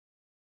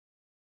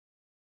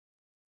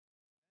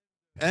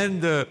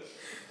And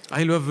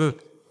I love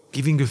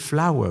giving a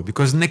flower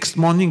because next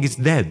morning it's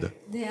dead.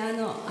 で、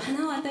花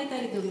を与えた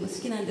りとも好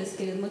きなんです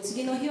けれども、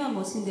次の日は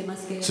もう死んでま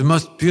すけれ The ども、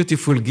 most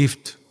beautiful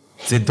gift,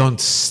 they don't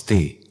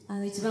stay.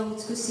 一番美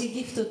しい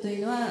ギフトとい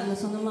うのは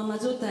そのまま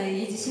状態を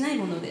維持しない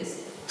もので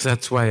す。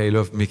 That's why I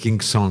love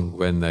making song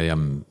when I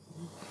am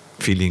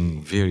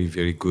feeling very,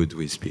 very good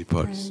with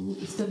people. 周りの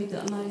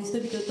人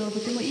々とと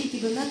てもいい気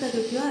分になった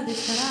時はで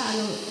すから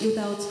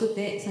歌を作っ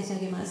て差し上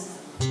げます。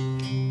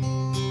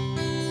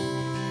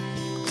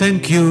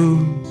 Thank you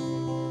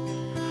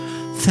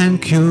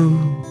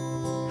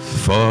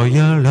for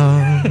your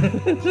love.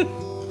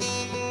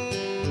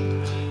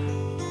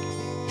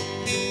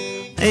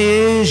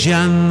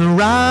 Asian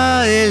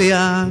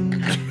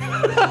Raelian,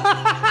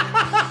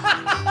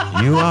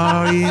 you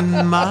are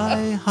in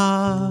my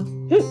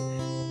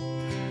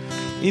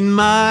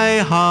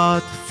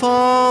heart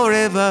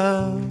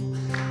forever.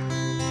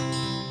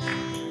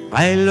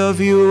 I love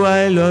you,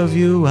 I love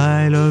you,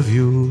 I love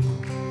you.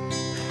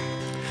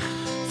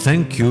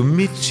 Thank you,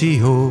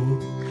 Michio,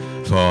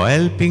 for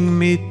helping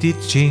me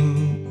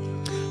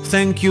teaching.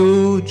 Thank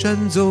you,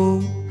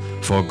 Janzo,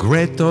 for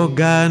great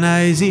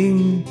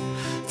organizing.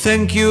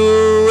 Thank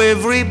you,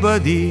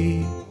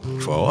 everybody,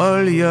 for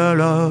all your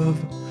love.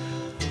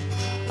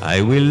 I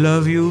will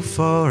love you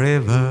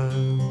forever.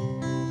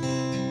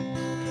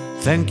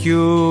 Thank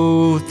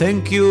you,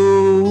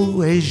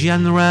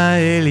 Asian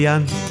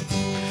Raelian.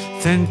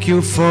 Thank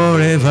you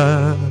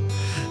forever.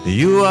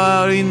 You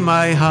are in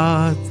my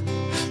heart.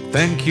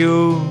 Thank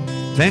you,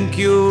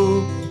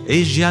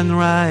 Asian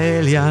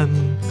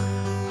Raelian.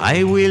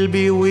 I will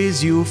be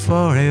with you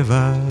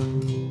forever.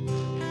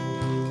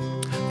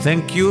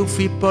 Thank you,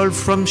 people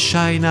from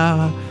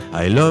China.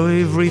 I love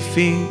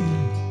everything.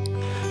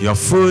 Your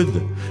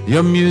food,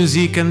 your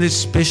music, and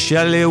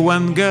especially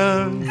one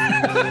girl.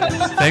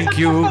 Thank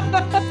you,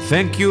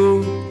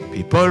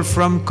 people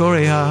from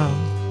Korea.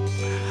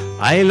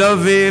 I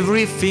love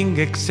everything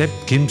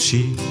except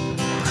kimchi.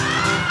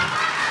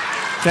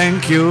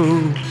 Thank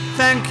you,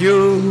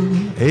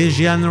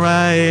 Asian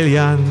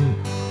Raelian.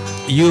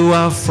 You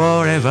are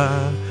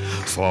forever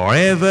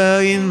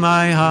in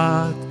my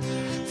heart.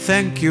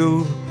 Thank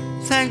you,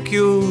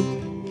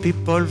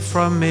 people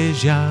from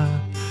Asia.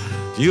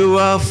 You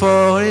are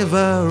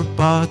forever a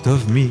part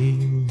of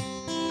me.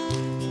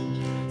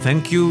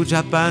 Thank you,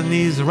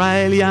 Japanese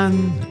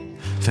Raelian.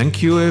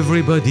 Thank you,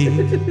 everybody.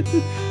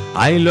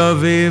 I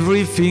love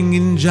everything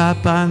in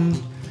Japan,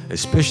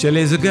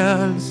 especially the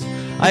girls.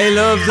 I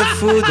love the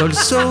food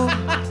also.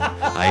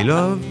 I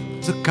love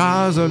the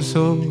cars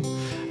also,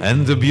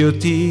 and the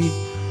beauty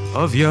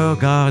of your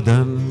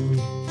garden.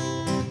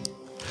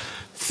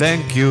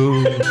 Thank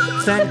you,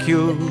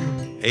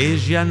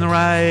 Asian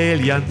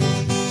Raelian.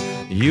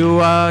 You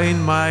are in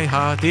my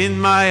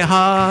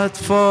heart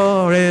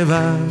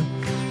forever.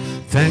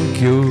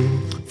 Thank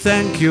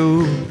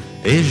you,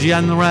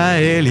 Asian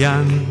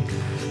Raelian.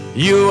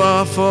 You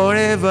are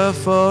forever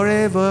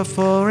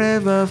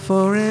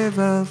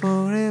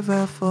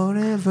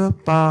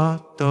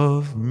part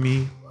of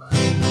me.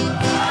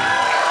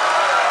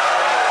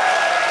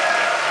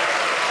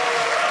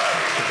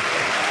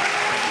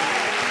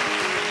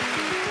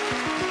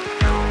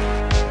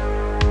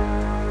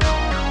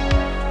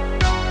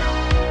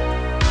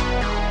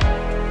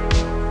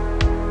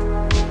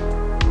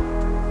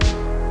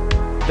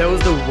 That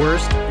was the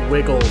worst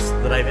wiggles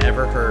that I've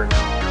ever heard.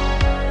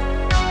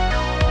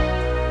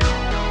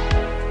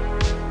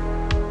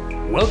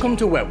 Welcome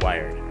to Wet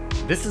Wired.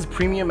 This is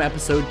Premium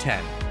Episode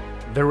 10,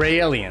 The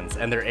Raelians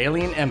and Their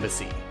Alien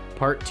Embassy,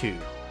 Part 2.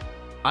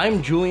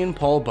 I'm Julian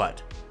Paul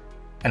Butt.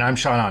 And I'm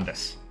Sean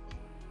Ondas.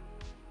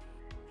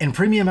 In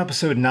Premium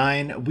Episode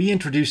 9, we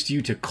introduced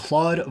you to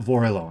Claude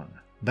Vorilhon,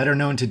 better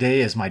known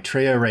today as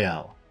Maitreya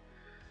Rael.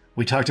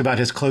 We talked about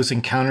his close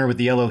encounter with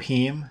the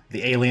Elohim,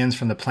 the aliens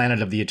from the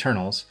planet of the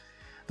Eternals,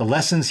 the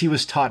lessons he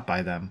was taught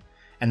by them,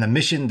 and the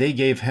mission they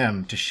gave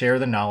him to share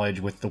the knowledge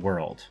with the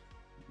world.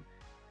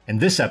 In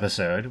this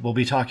episode, we'll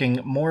be talking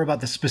more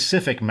about the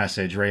specific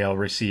message Rael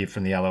received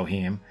from the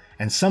Elohim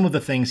and some of the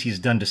things he's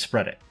done to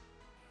spread it.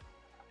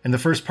 In the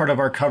first part of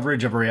our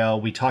coverage of Rael,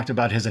 we talked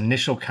about his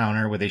initial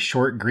encounter with a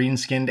short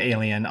green-skinned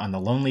alien on the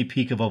lonely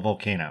peak of a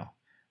volcano.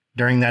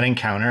 During that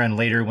encounter, and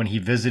later when he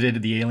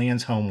visited the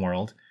alien's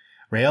homeworld,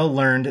 Rael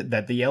learned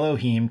that the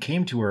Elohim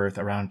came to Earth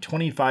around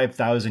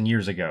 25,000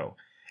 years ago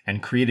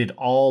and created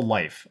all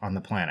life on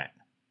the planet.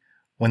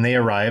 When they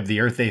arrived, the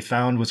Earth they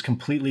found was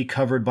completely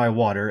covered by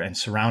water and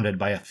surrounded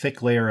by a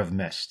thick layer of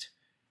mist.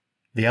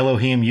 The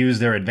Elohim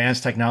used their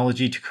advanced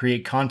technology to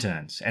create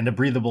continents and a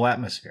breathable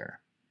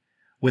atmosphere.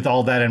 With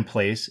all that in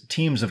place,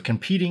 teams of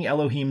competing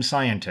Elohim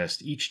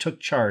scientists each took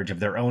charge of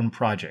their own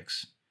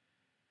projects.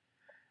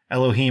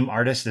 Elohim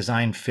artists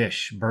designed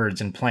fish, birds,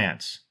 and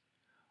plants.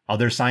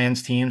 Other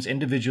science teams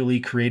individually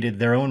created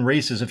their own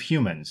races of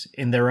humans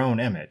in their own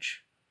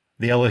image.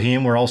 The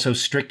Elohim were also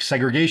strict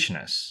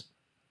segregationists.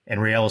 In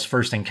Rael's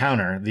first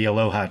encounter, the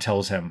Aloha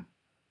tells him,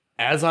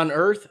 As on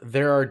Earth,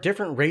 there are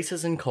different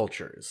races and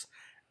cultures.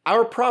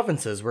 Our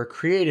provinces were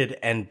created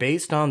and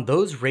based on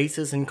those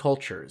races and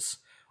cultures.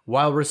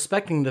 while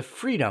respecting the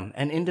freedom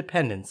and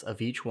independence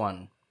of each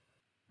one.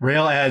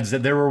 Rael adds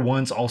that there were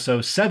once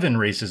also 7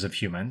 races of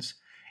humans.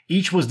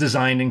 Each was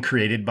designed and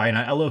created by an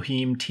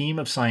Elohim team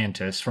of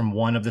scientists from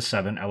one of the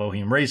 7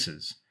 Elohim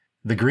races.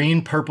 The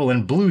green, purple,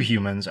 and blue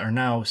humans are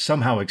now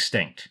somehow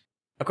extinct.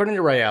 According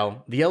to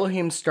Rael, the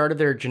Elohim started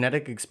their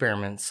genetic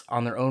experiments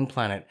on their own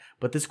planet,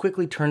 but this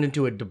quickly turned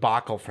into a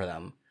debacle for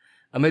them.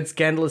 Amid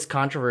scandalous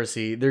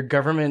controversy, their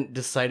government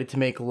decided to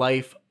make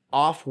life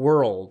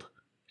off-world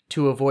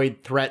to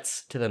avoid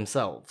threats to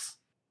themselves.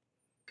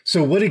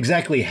 So what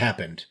exactly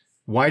happened?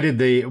 What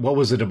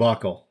was the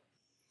debacle?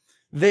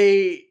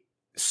 They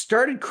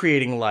started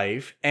creating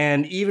life,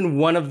 and even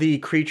one of the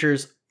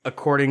creatures,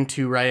 according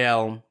to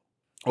Rael,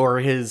 or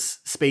his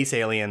space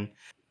alien,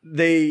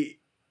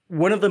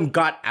 one of them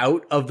got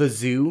out of the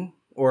zoo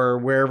or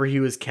wherever he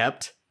was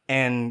kept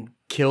and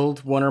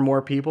killed one or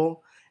more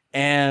people.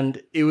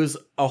 And it was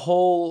a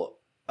whole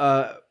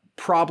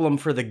problem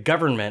for the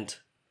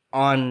government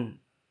on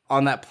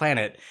that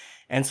planet.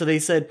 And so they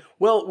said,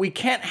 well, we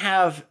can't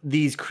have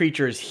these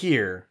creatures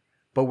here,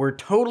 but we're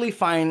totally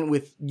fine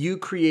with you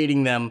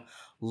creating them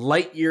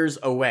light years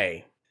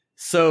away.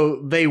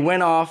 So they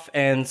went off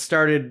and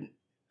started,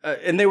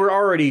 and they were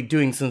already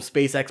doing some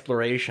space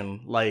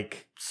exploration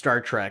like Star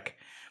Trek,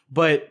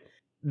 but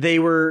they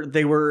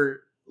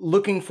were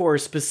looking for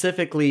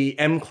specifically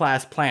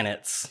M-class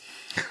planets.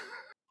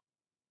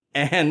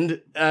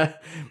 And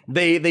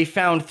they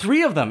found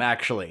 3 of them,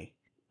 actually.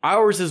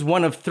 Ours is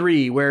one of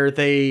 3 where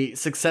they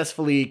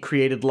successfully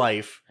created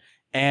life,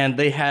 and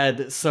they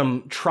had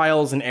some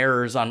trials and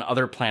errors on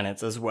other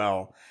planets as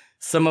well.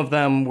 Some of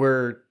them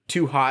were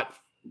too hot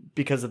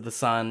because of the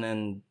sun,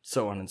 and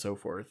so on and so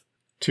forth.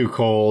 Too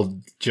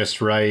cold,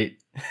 just right.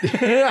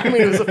 I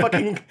mean, it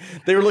was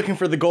they were looking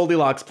for the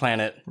Goldilocks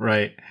planet.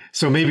 Right.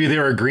 So maybe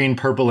there are green,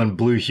 purple, and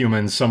blue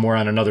humans somewhere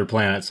on another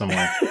planet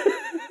somewhere.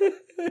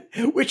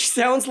 Which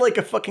sounds like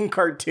a fucking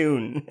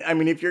cartoon. I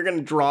mean, if you're going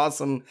to draw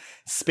some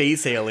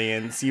space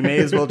aliens, you may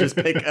as well just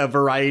pick a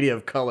variety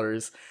of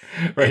colors.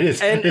 Right.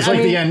 It's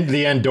like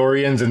the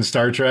Andorians in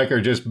Star Trek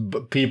are just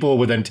people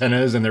with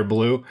antennas and they're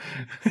blue.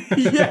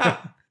 Yeah.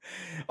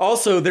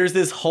 Also, there's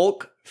this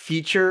Hulk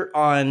feature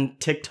on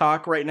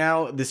TikTok right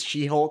now, this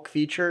She-Hulk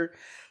feature,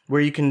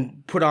 where you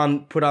can put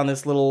on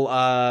this little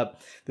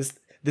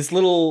this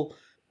little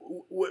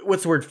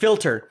what's the word,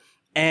 filter,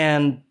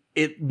 and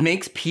it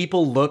makes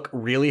people look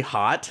really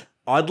hot.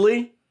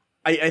 Oddly,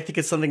 I think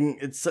it's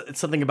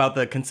something about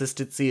the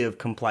consistency of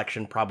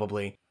complexion,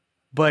 probably,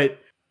 but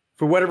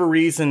for whatever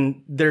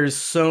reason, there's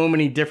so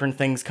many different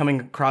things coming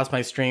across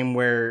my stream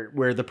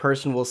where the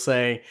person will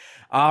say,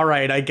 all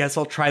right, I guess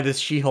I'll try this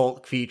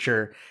She-Hulk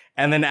feature.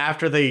 And then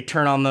after they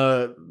turn on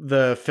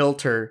the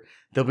filter,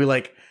 they'll be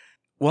like,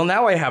 well,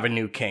 now I have a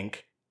new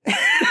kink.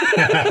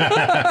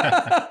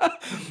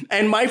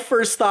 And my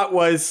first thought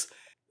was,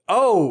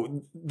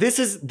 oh, this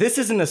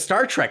isn't a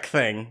Star Trek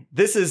thing.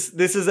 This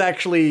is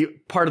actually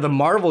part of the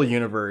Marvel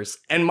universe.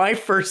 And my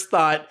first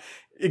thought,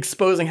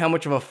 exposing how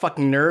much of a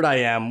fucking nerd I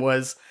am,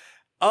 was,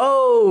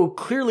 oh,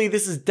 clearly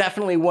this is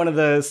definitely one of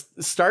the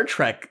Star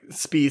Trek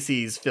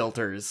species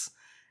filters.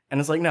 And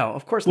it's like, no,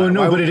 of course not. Well,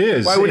 no, but it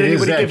is. Why would it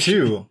anybody is that give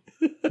too?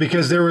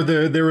 Because there were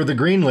the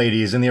green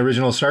ladies in the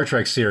original Star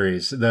Trek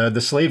series,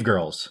 the slave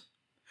girls.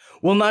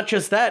 Well, not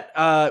just that.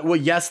 Well,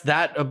 yes,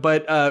 that.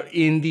 But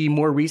in the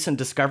more recent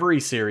Discovery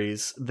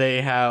series,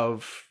 they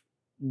have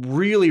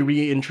really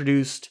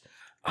reintroduced.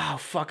 Oh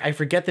fuck, I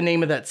forget the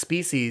name of that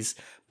species,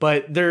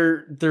 but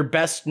they're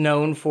best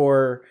known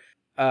for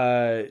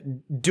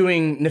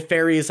doing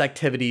nefarious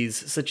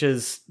activities such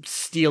as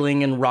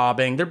stealing and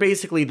robbing. They're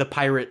basically the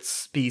pirate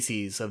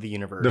species of the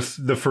universe.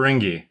 The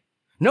Ferengi.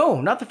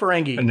 No, not the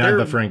Ferengi.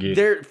 The Ferengi.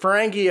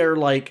 Ferengi are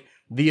like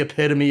the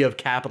epitome of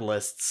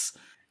capitalists.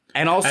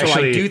 And also,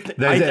 actually,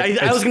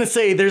 I was going to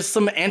say there's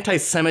some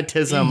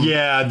anti-Semitism.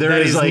 Yeah, there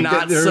that is like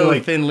not so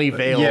like, thinly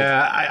veiled.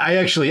 Yeah,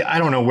 I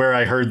don't know where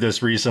I heard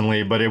this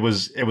recently, but it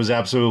was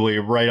absolutely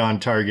right on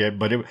target.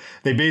 But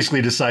they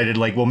basically decided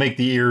like we'll make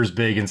the ears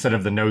big instead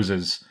of the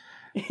noses.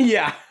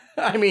 Yeah,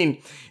 I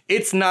mean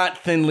it's not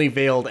thinly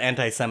veiled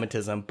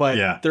anti-Semitism, but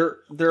yeah.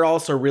 they're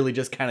also really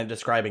just kind of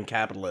describing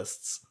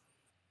capitalists.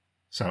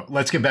 So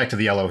let's get back to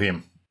the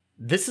Elohim.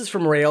 This is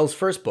from Rael's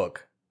first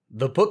book,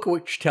 The Book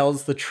Which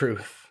Tells the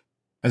Truth.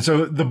 And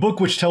so the book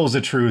which tells the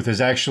truth has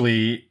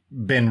actually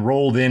been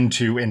rolled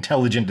into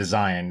Intelligent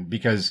Design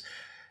because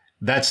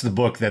that's the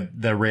book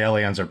that the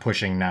Raelians are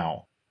pushing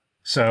now.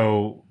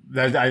 So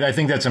I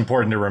think that's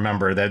important to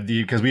remember that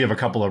because we have a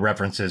couple of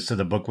references to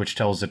the book which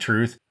tells the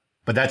truth,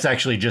 but that's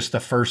actually just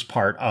the first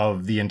part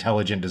of the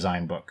Intelligent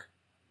Design book.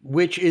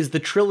 Which is the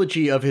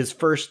trilogy of his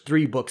first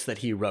 3 books that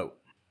he wrote.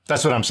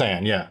 That's what I'm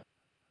saying, yeah.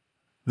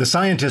 The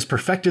scientists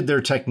perfected their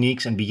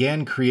techniques and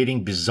began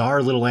creating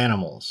bizarre little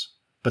animals.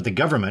 But the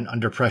government,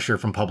 under pressure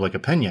from public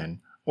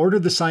opinion,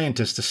 ordered the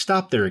scientists to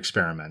stop their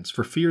experiments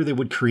for fear they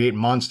would create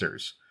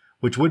monsters,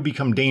 which would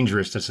become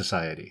dangerous to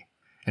society.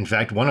 In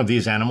fact, one of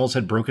these animals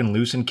had broken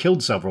loose and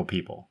killed several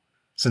people.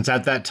 Since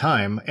at that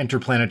time,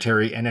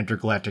 interplanetary and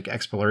intergalactic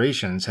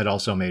explorations had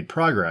also made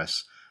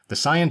progress, the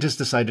scientists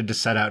decided to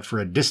set out for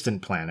a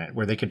distant planet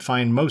where they could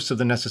find most of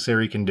the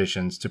necessary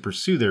conditions to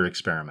pursue their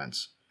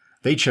experiments.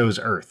 They chose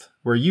Earth,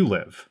 where you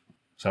live.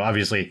 So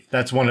obviously,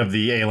 that's one of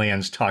the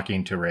aliens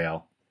talking to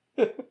Rael.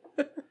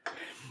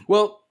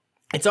 Well,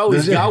 it's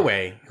always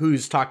Yahweh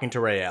who's talking to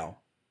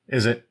Rael.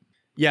 Is it?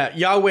 Yeah,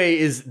 Yahweh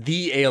is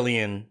the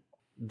alien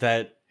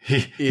that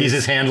he's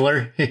his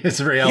handler. He's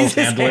Rael's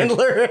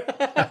handler.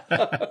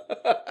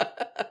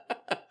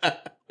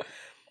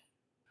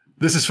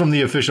 This is from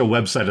the official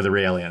website of the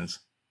Raelians.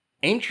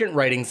 Ancient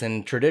writings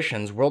and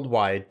traditions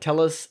worldwide tell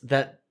us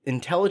that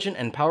intelligent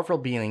and powerful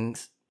beings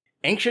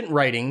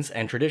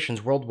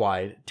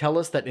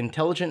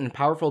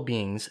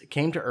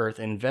came to Earth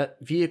in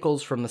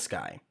vehicles from the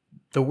sky.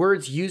 The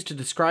words used to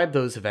describe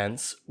those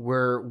events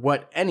were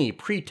what any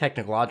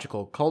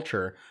pre-technological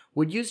culture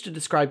would use to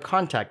describe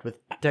contact with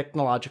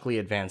technologically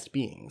advanced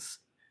beings.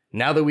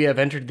 Now that we have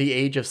entered the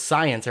age of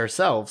science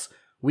ourselves,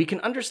 we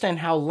can understand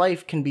how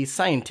life can be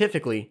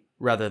scientifically,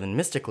 rather than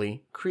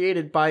mystically,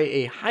 created by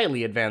a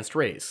highly advanced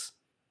race.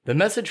 The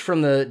message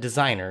from the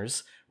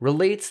designers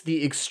relates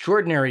the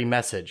extraordinary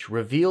message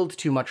revealed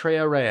to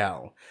Maitreya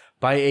Rael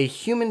by a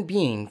human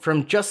being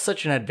from just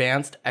such an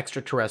advanced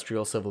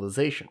extraterrestrial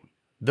civilization.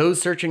 Those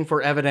searching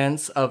for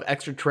evidence of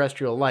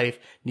extraterrestrial life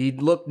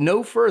need look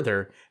no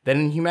further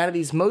than in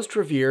humanity's most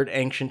revered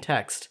ancient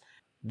text,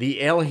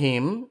 the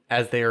Elohim,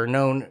 as they are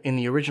known in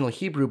the original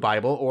Hebrew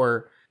Bible,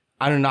 or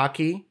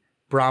Anunnaki,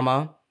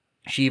 Brahma,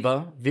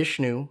 Shiva,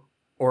 Vishnu,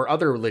 or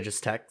other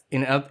religious texts,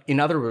 in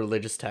other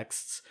religious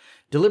texts,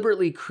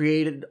 deliberately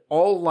created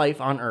all life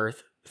on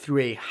Earth through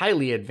a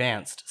highly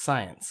advanced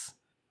science.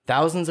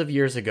 Thousands of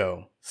years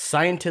ago,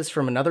 scientists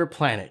from another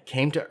planet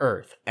came to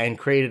Earth and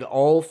created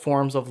all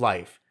forms of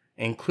life,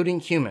 including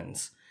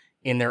humans,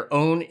 in their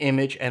own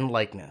image and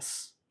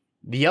likeness.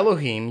 The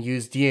Elohim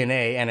used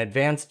DNA and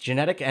advanced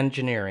genetic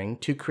engineering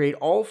to create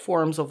all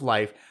forms of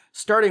life,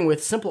 starting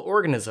with simple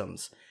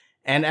organisms,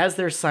 and as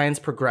their science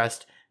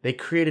progressed, they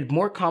created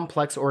more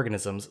complex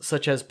organisms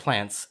such as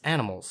plants,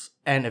 animals,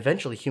 and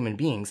eventually human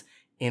beings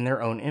in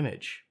their own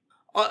image.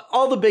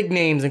 All the big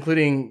names,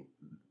 including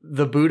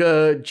the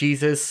Buddha,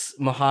 Jesus,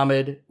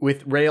 Muhammad,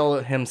 with Rael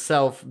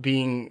himself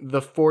being the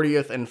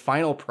 40th and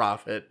final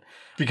prophet.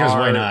 Because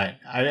why not?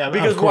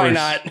 Why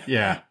not?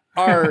 Yeah.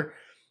 Are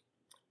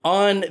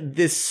on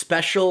this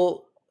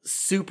special,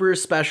 super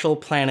special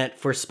planet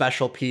for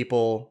special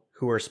people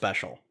who are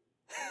special.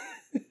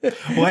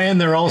 Well, and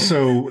they're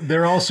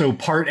also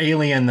part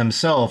alien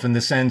themselves in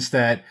the sense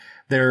that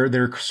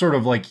they're sort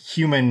of like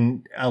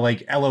human,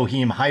 like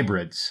Elohim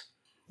hybrids.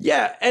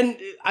 Yeah, and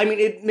I mean,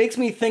 it makes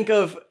me think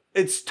of,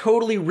 it's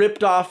totally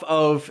ripped off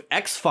of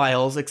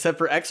X-Files, except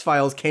for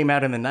X-Files came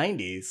out in the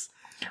 90s.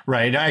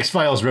 Right,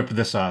 X-Files ripped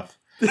this off.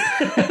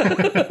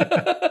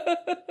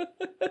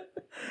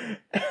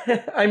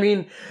 I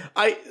mean,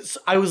 I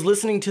was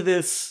listening to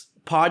this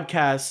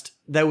podcast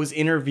that was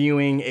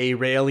interviewing a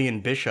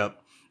Raelian bishop,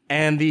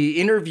 and the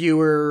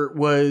interviewer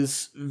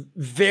was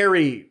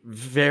very,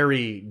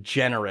 very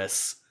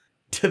generous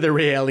to the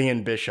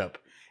Raelian bishop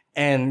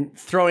and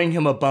throwing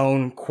him a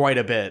bone quite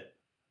a bit.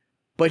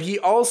 But he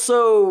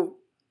also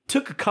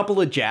took a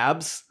couple of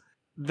jabs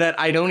that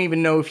I don't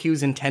even know if he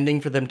was intending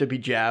for them to be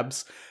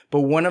jabs.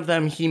 But one of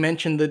them, he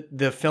mentioned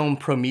the film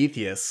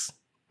Prometheus,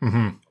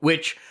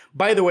 which,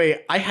 by the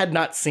way, I had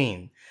not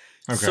seen.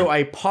 Okay. So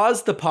I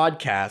paused the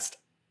podcast.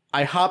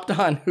 I hopped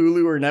on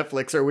Hulu or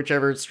Netflix or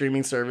whichever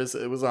streaming service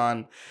it was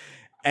on,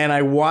 and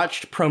I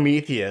watched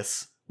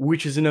Prometheus,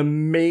 which is an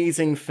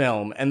amazing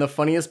film. And the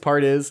funniest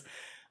part is,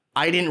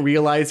 I didn't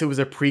realize it was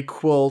a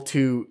prequel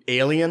to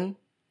Alien.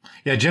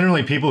 Yeah,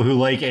 generally people who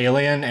like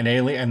Alien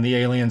and the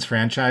Aliens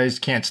franchise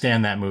can't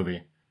stand that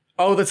movie.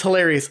 Oh, that's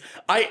hilarious.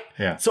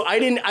 So I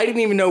didn't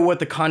even know what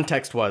the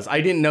context was.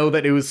 I didn't know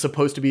that it was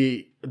supposed to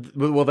be,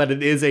 well, that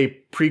it is a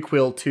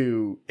prequel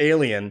to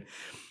Alien.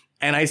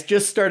 And I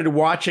just started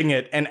watching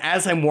it, and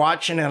as I'm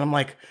watching it, I'm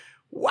like,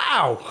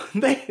 wow,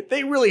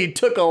 they really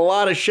took a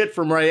lot of shit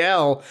from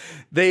Rael.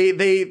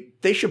 They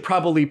should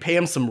probably pay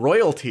him some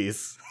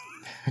royalties.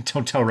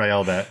 Don't tell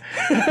Rael that.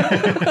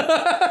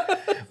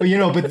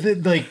 Well, but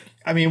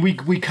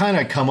we kind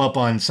of come up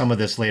on some of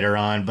this later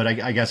on, but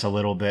I guess a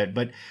little bit.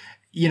 But,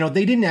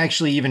 they didn't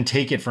actually even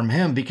take it from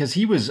him because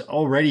he was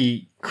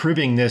already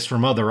cribbing this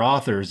from other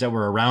authors that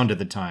were around at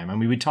the time. I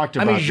mean, we talked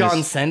about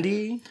Jean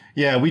Sendy?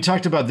 Yeah, we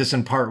talked about this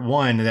in part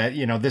 1, that,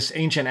 this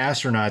ancient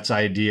astronauts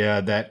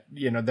idea that,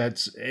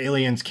 that's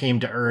aliens came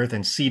to Earth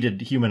and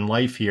seeded human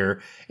life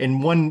here in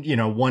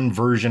one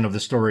version of the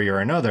story or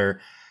another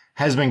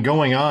has been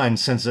going on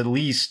since at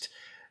least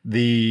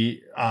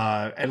the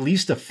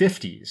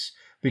 50s.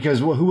 Because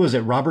who was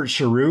it? Robert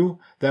Charroux?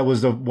 That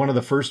was one of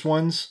the first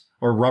ones,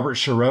 or Robert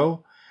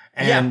Charroux.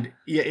 And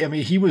yeah, I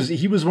mean, he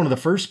was one of the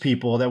first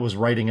people that was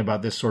writing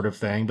about this sort of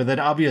thing. But then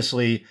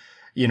obviously,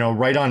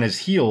 right on his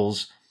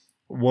heels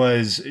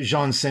was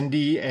Jean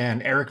Sendy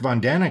and Eric von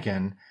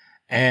Daniken,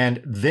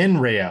 and then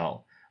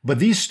Rael. But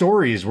these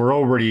stories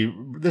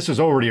this was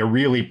already a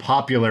really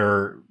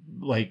popular,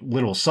 like,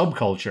 little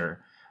subculture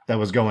that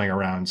was going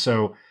around.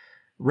 So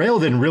Rail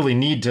didn't really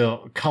need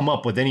to come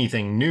up with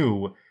anything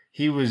new.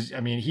 He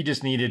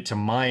just needed to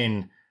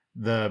mine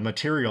the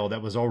material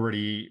that was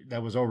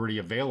already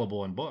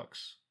available in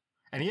books.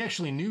 And he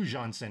actually knew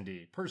Jean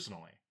Cindy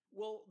personally.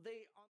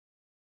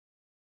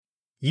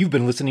 You've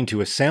been listening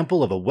to a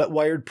sample of a Wet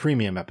Wired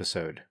Premium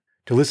episode.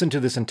 To listen to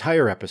this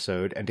entire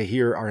episode and to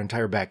hear our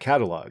entire back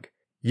catalog,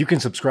 you can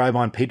subscribe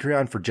on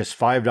Patreon for just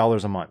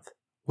 $5 a month.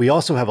 We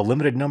also have a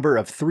limited number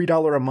of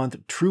 $3 a month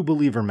True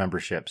Believer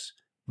memberships,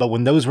 but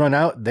when those run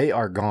out, they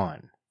are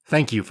gone.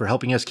 Thank you for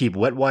helping us keep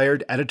Wet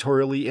Wired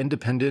editorially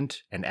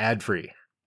independent and ad-free.